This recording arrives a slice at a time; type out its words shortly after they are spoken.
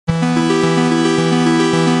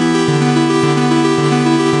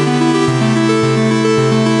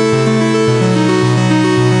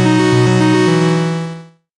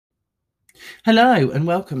Hello and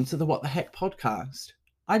welcome to the What the Heck podcast.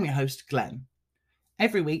 I'm your host, Glenn.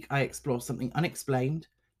 Every week I explore something unexplained,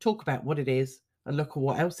 talk about what it is, and look at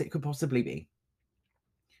what else it could possibly be.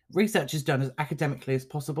 Research is done as academically as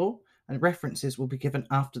possible, and references will be given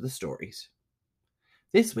after the stories.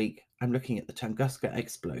 This week I'm looking at the Tunguska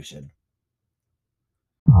explosion.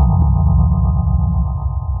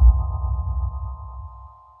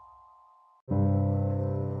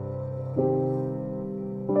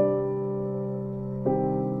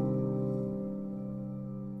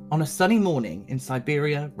 On a sunny morning in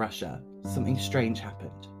Siberia, Russia, something strange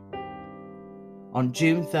happened. On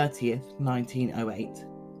June 30th, 1908,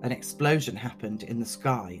 an explosion happened in the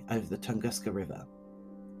sky over the Tunguska River.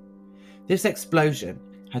 This explosion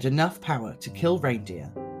had enough power to kill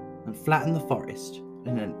reindeer and flatten the forest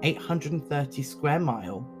in an 830 square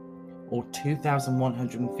mile or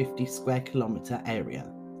 2,150 square kilometre area,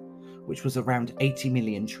 which was around 80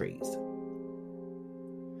 million trees.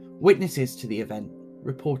 Witnesses to the event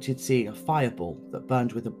reported seeing a fireball that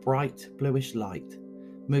burned with a bright bluish light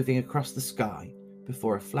moving across the sky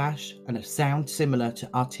before a flash and a sound similar to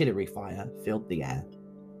artillery fire filled the air.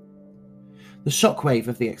 The shockwave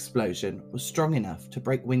of the explosion was strong enough to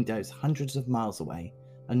break windows hundreds of miles away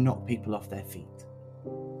and knock people off their feet.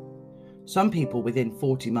 Some people within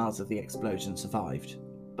 40 miles of the explosion survived,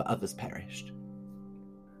 but others perished.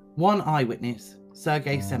 One eyewitness,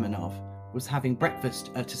 Sergei Semenov, was having breakfast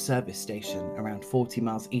at a service station around 40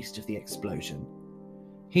 miles east of the explosion.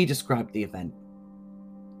 He described the event.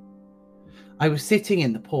 I was sitting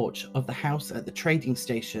in the porch of the house at the trading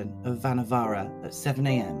station of Vanavara at 7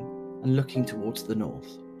 a.m. and looking towards the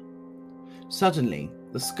north. Suddenly,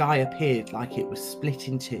 the sky appeared like it was split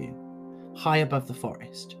in two. High above the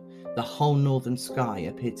forest, the whole northern sky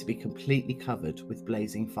appeared to be completely covered with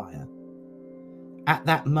blazing fire. At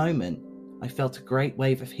that moment, I felt a great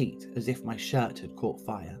wave of heat as if my shirt had caught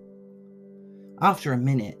fire. After a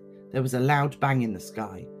minute, there was a loud bang in the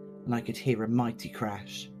sky and I could hear a mighty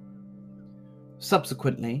crash.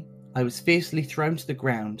 Subsequently, I was fiercely thrown to the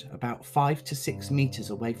ground about 5 to 6 meters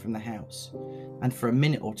away from the house, and for a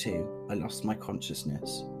minute or two, I lost my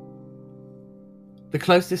consciousness. The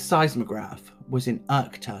closest seismograph was in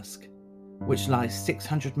Irkutsk, which lies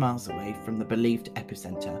 600 miles away from the believed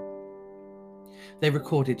epicenter. They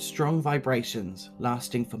recorded strong vibrations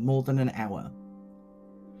lasting for more than an hour.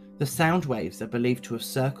 The sound waves are believed to have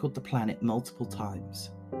circled the planet multiple times.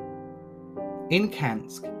 In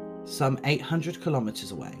Kansk, some 800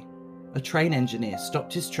 kilometers away, a train engineer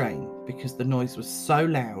stopped his train because the noise was so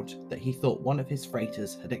loud that he thought one of his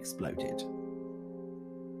freighters had exploded.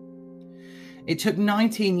 It took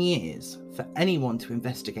 19 years for anyone to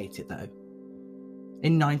investigate it though.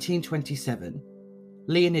 In 1927,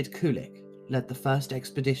 Leonid Kulik led the first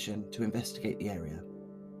expedition to investigate the area.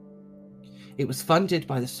 It was funded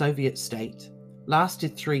by the Soviet state,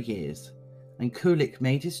 lasted 3 years, and Kulik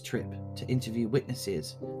made his trip to interview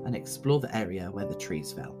witnesses and explore the area where the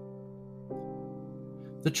trees fell.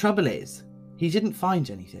 The trouble is, he didn't find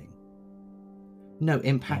anything. No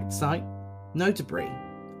impact site, no debris,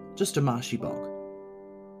 just a marshy bog.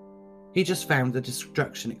 He just found the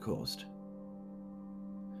destruction it caused.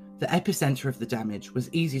 The epicenter of the damage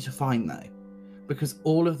was easy to find though, because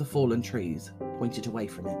all of the fallen trees pointed away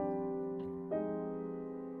from it.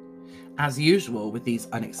 As usual with these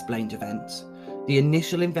unexplained events, the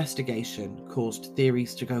initial investigation caused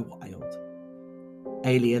theories to go wild.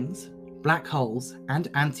 Aliens, black holes,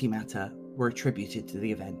 and antimatter were attributed to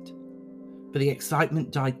the event, but the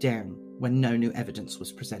excitement died down when no new evidence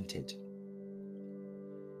was presented.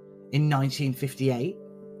 In 1958,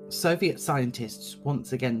 Soviet scientists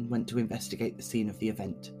once again went to investigate the scene of the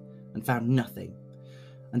event and found nothing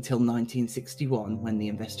until 1961 when the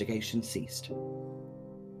investigation ceased.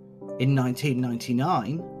 In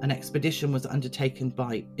 1999, an expedition was undertaken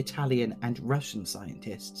by Italian and Russian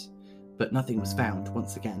scientists, but nothing was found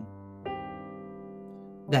once again.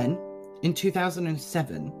 Then, in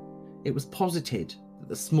 2007, it was posited that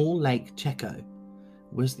the small lake Cheko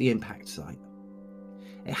was the impact site.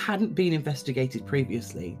 It hadn't been investigated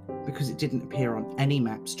previously because it didn't appear on any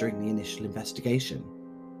maps during the initial investigation.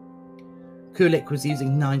 Kulik was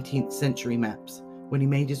using 19th century maps when he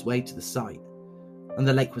made his way to the site, and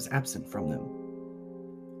the lake was absent from them.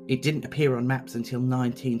 It didn't appear on maps until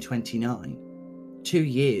 1929, 2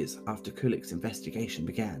 years after Kulik's investigation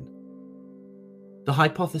began. The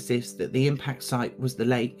hypothesis that the impact site was the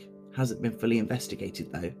lake hasn't been fully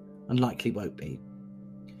investigated though, and likely won't be.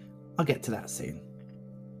 I'll get to that soon.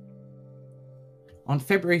 On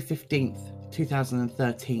February 15th,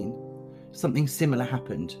 2013, something similar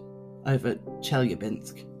happened over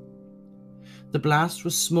Chelyabinsk. The blast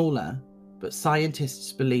was smaller but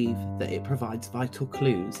scientists believe that it provides vital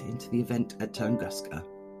clues into the event at Tunguska.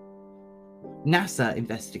 NASA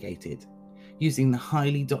investigated, using the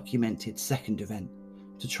highly documented second event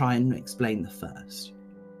to try and explain the first.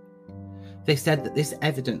 They said that this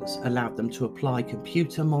evidence allowed them to apply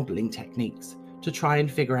computer modelling techniques to try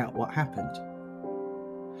and figure out what happened.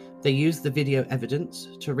 They used the video evidence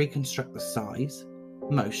to reconstruct the size,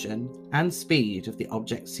 motion, and speed of the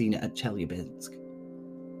object seen at Chelyabinsk.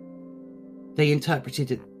 They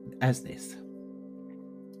interpreted it as this.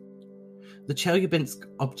 The Chelyabinsk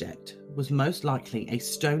object was most likely a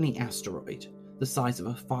stony asteroid the size of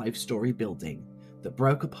a 5-story building that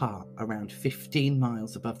broke apart around 15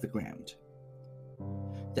 miles above the ground.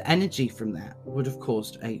 The energy from that would have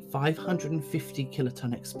caused a 550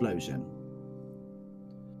 kiloton explosion.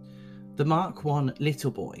 The Mark I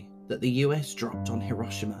Little Boy that the US dropped on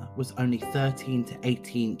Hiroshima was only 13 to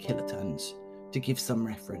 18 kilotons, to give some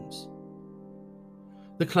reference.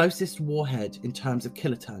 The closest warhead in terms of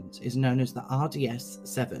kilotons is known as the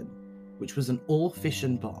RDS-7, which was an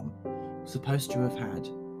all-fission bomb supposed to have had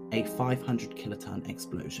a 500 kiloton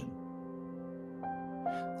explosion.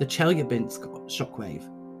 The Chelyabinsk shockwave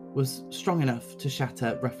was strong enough to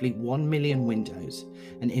shatter roughly 1 million windows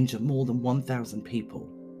and injure more than 1,000 people,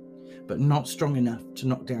 but not strong enough to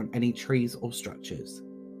knock down any trees or structures.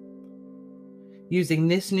 Using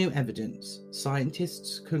this new evidence,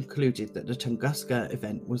 scientists concluded that the Tunguska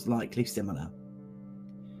event was likely similar.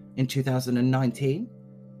 In 2019,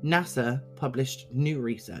 NASA published new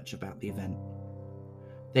research about the event.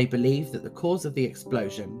 They believe that the cause of the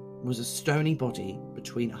explosion was a stony body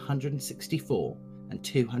between 164 and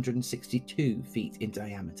 262 feet in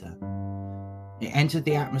diameter. It entered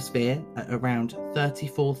the atmosphere at around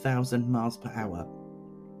 34,000 miles per hour.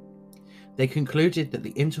 They concluded that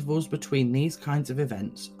the intervals between these kinds of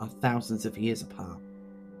events are thousands of years apart.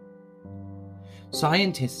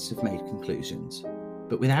 Scientists have made conclusions,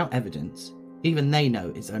 but without evidence, even they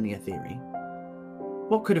know it's only a theory.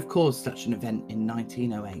 What could have caused such an event in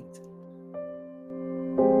 1908?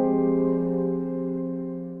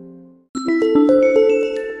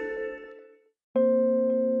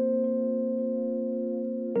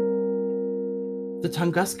 The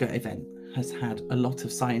Tunguska event has had a lot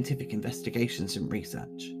of scientific investigations and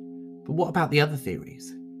research, but what about the other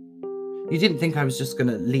theories? You didn't think I was just going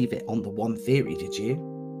to leave it on the one theory, did you?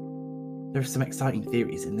 There are some exciting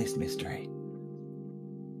theories in this mystery.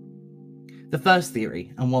 The first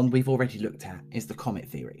theory, and one we've already looked at, is the comet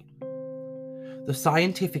theory. The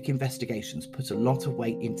scientific investigations put a lot of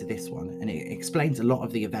weight into this one, and it explains a lot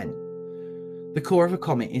of the event. The core of a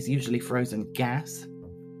comet is usually frozen gas,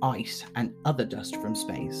 ice, and other dust from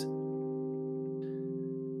space.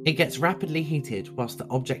 It gets rapidly heated whilst the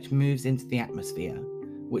object moves into the atmosphere,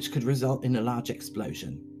 which could result in a large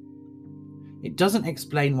explosion. It doesn't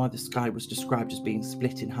explain why the sky was described as being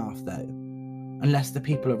split in half though, unless the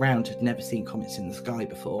people around had never seen comets in the sky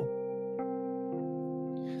before.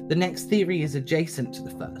 The next theory is adjacent to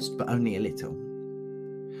the first, but only a little.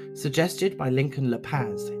 Suggested by Lincoln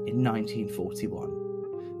LaPaz in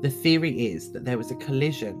 1941, the theory is that there was a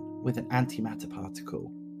collision with an antimatter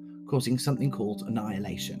particle, causing something called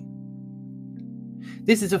annihilation.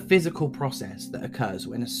 This is a physical process that occurs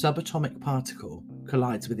when a subatomic particle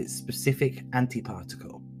collides with its specific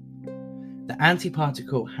antiparticle. The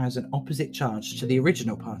antiparticle has an opposite charge to the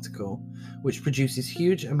original particle, which produces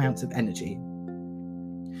huge amounts of energy.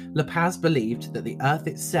 LaPaz believed that the Earth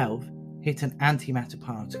itself hit an antimatter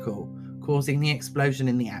particle, causing the explosion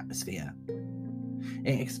in the atmosphere.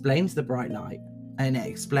 It explains the bright light, and it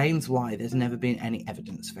explains why there's never been any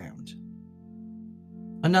evidence found.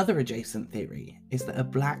 Another adjacent theory is that a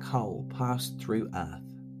black hole passed through Earth.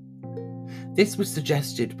 This was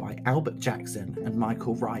suggested by Albert Jackson and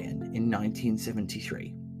Michael Ryan in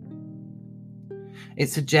 1973. It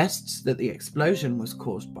suggests that the explosion was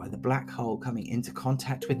caused by the black hole coming into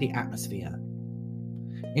contact with the atmosphere.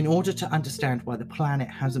 In order to understand why the planet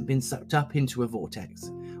hasn't been sucked up into a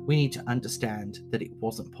vortex, we need to understand that it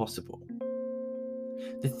wasn't possible.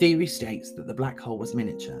 The theory states that the black hole was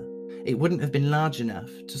miniature. It wouldn't have been large enough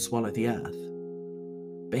to swallow the Earth.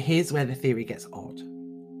 But here's where the theory gets odd.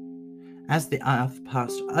 As the Earth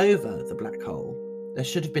passed over the black hole, there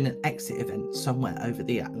should have been an exit event somewhere over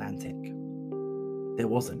the Atlantic. There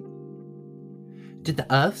wasn't. Did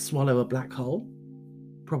the Earth swallow a black hole?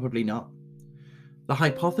 Probably not. The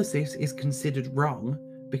hypothesis is considered wrong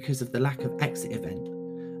because of the lack of exit event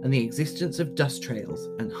and the existence of dust trails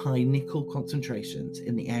and high nickel concentrations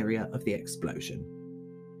in the area of the explosion.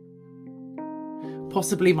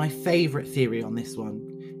 Possibly my favourite theory on this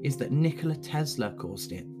one is that Nikola Tesla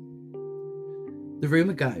caused it. The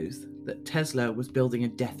rumour goes that Tesla was building a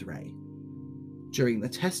death ray. During the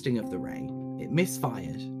testing of the ray, it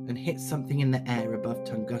misfired and hit something in the air above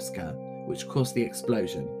Tunguska, which caused the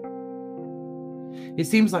explosion. It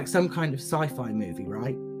seems like some kind of sci-fi movie,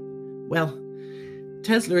 right? Well,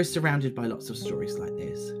 Tesla is surrounded by lots of stories like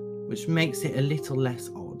this, which makes it a little less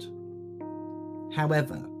odd.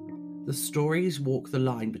 However, the stories walk the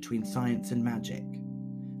line between science and magic,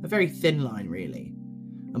 a very thin line really,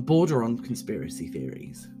 and border on conspiracy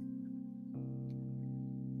theories.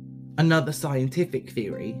 Another scientific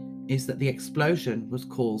theory is that the explosion was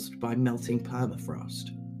caused by melting permafrost.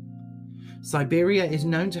 Siberia is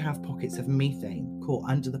known to have pockets of methane caught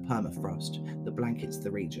under the permafrost that blankets the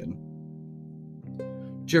region.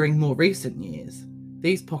 During more recent years,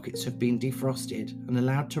 these pockets have been defrosted and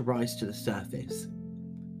allowed to rise to the surface.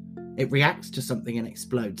 It reacts to something and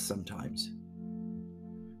explodes sometimes.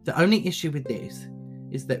 The only issue with this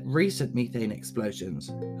is that recent methane explosions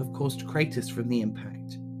have caused craters from the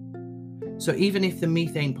impact. So even if the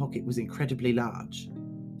methane pocket was incredibly large,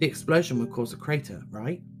 the explosion would cause a crater,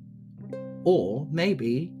 right? Or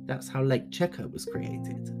maybe that's how Lake Cheka was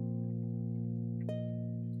created.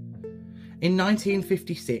 In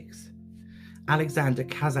 1956, Alexander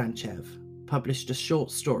Kazantsev published a short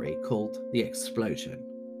story called The Explosion,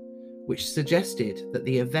 which suggested that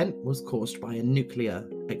the event was caused by a nuclear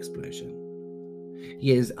explosion.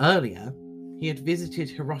 Years earlier, he had visited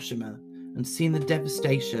Hiroshima and seen the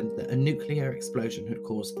devastation that a nuclear explosion had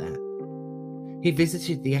caused there. He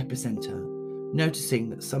visited the epicenter, noticing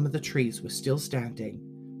that some of the trees were still standing,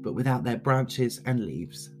 but without their branches and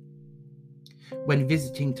leaves. When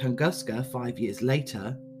visiting Tunguska 5 years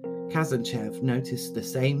later, Kazantsev noticed the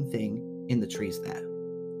same thing in the trees there.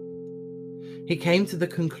 He came to the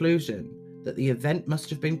conclusion that the event must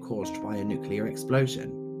have been caused by a nuclear explosion.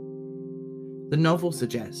 The novel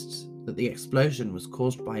suggests that the explosion was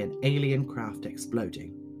caused by an alien craft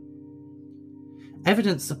exploding.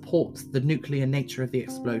 Evidence supports the nuclear nature of the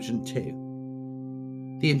explosion too.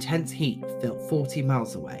 The intense heat felt 40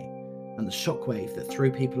 miles away, and the shockwave that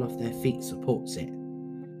threw people off their feet supports it.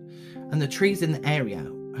 And the trees in the area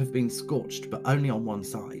have been scorched, but only on one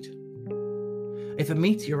side. If a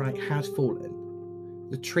meteorite had fallen,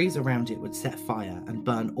 the trees around it would set fire and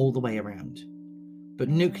burn all the way around. But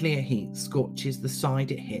nuclear heat scorches the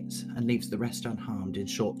side it hits and leaves the rest unharmed in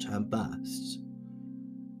short-term bursts.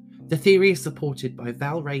 The theory is supported by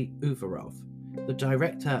Valery Uvarov, the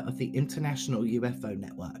director of the International UFO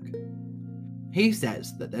Network. He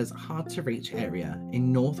says that there's a hard-to-reach area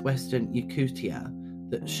in northwestern Yakutia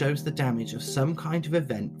that shows the damage of some kind of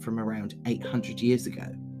event from around 800 years ago.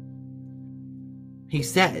 He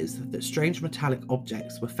says that strange metallic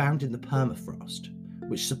objects were found in the permafrost,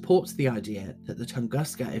 which supports the idea that the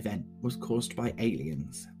Tunguska event was caused by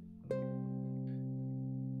aliens.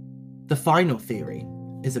 The final theory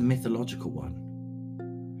is a mythological one.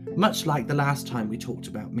 Much like the last time we talked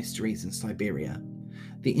about mysteries in Siberia,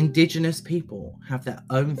 the indigenous people have their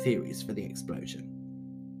own theories for the explosion.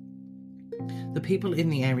 The people in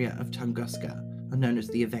the area of Tunguska are known as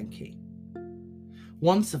the Evenki.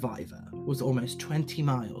 One survivor was almost 20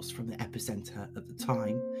 miles from the epicenter at the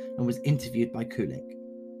time and was interviewed by Kulik.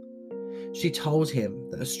 She told him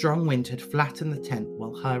that a strong wind had flattened the tent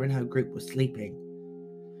while her and her group were sleeping,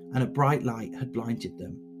 and a bright light had blinded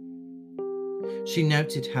them. She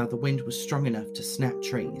noted how the wind was strong enough to snap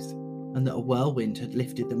trees, and that a whirlwind had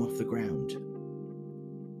lifted them off the ground.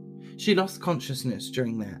 She lost consciousness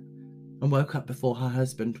during that, and woke up before her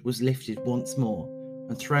husband was lifted once more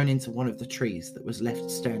and thrown into one of the trees that was left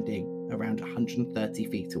standing around 130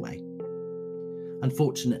 feet away.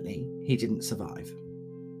 Unfortunately, he didn't survive.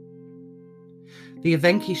 The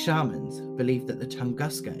Evenki shamans believed that the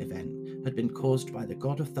Tunguska event had been caused by the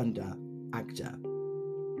god of thunder, Agda.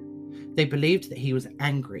 They believed that he was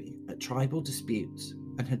angry at tribal disputes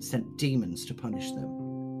and had sent demons to punish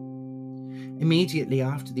them. Immediately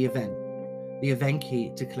after the event, the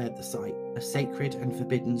Evenki declared the site a sacred and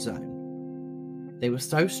forbidden zone. They were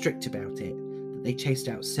so strict about it that they chased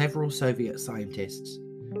out several Soviet scientists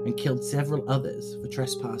and killed several others for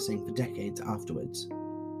trespassing for decades afterwards.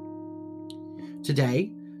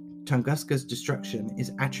 Today, Tunguska's destruction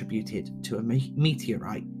is attributed to a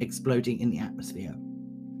meteorite exploding in the atmosphere.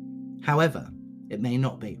 However, it may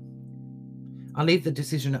not be. I'll leave the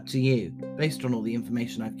decision up to you, based on all the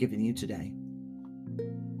information I've given you today.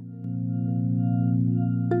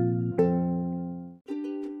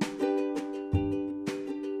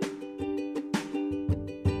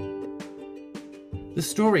 The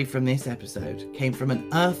story from this episode came from an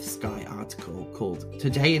Earth Sky article called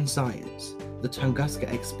Today in Science, the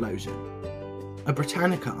Tunguska Explosion, a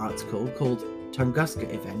Britannica article called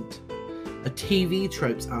Tunguska Event, a TV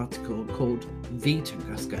Tropes article called The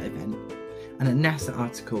Tunguska Event, and a NASA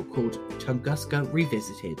article called Tunguska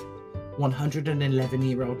Revisited,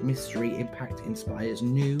 111-year-old mystery impact inspires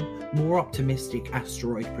new, more optimistic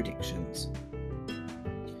asteroid predictions.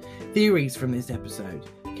 Theories from this episode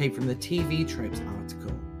came from the TV Tropes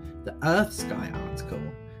article, the Earth Sky article,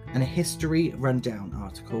 and a History Rundown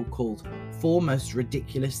article called 4 Most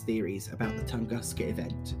Ridiculous Theories About the Tunguska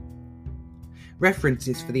Event.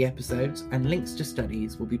 References for the episodes and links to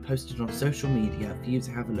studies will be posted on social media for you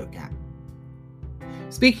to have a look at.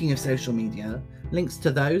 Speaking of social media, links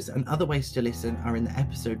to those and other ways to listen are in the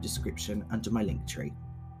episode description under my Linktree.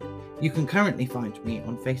 You can currently find me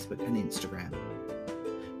on Facebook and Instagram.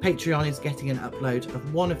 Patreon is getting an upload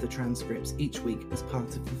of one of the transcripts each week as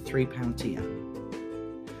part of the £3 tier.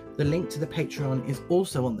 The link to the Patreon is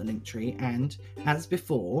also on the Linktree, and, as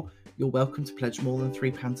before, you're welcome to pledge more than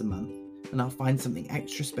 £3 a month, and I'll find something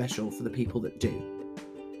extra special for the people that do.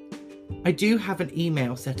 I do have an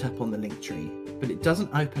email set up on the Linktree, but it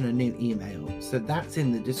doesn't open a new email, so that's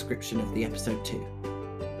in the description of the episode too.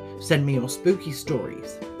 Send me your spooky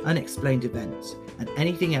stories, unexplained events, and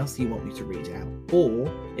anything else you want me to read out.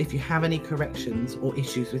 Or, if you have any corrections or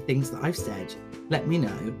issues with things that I've said, let me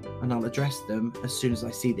know and I'll address them as soon as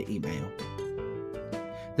I see the email.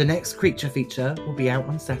 The next creature feature will be out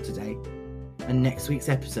on Saturday, and next week's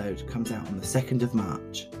episode comes out on the 2nd of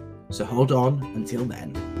March. So hold on until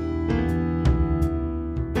then.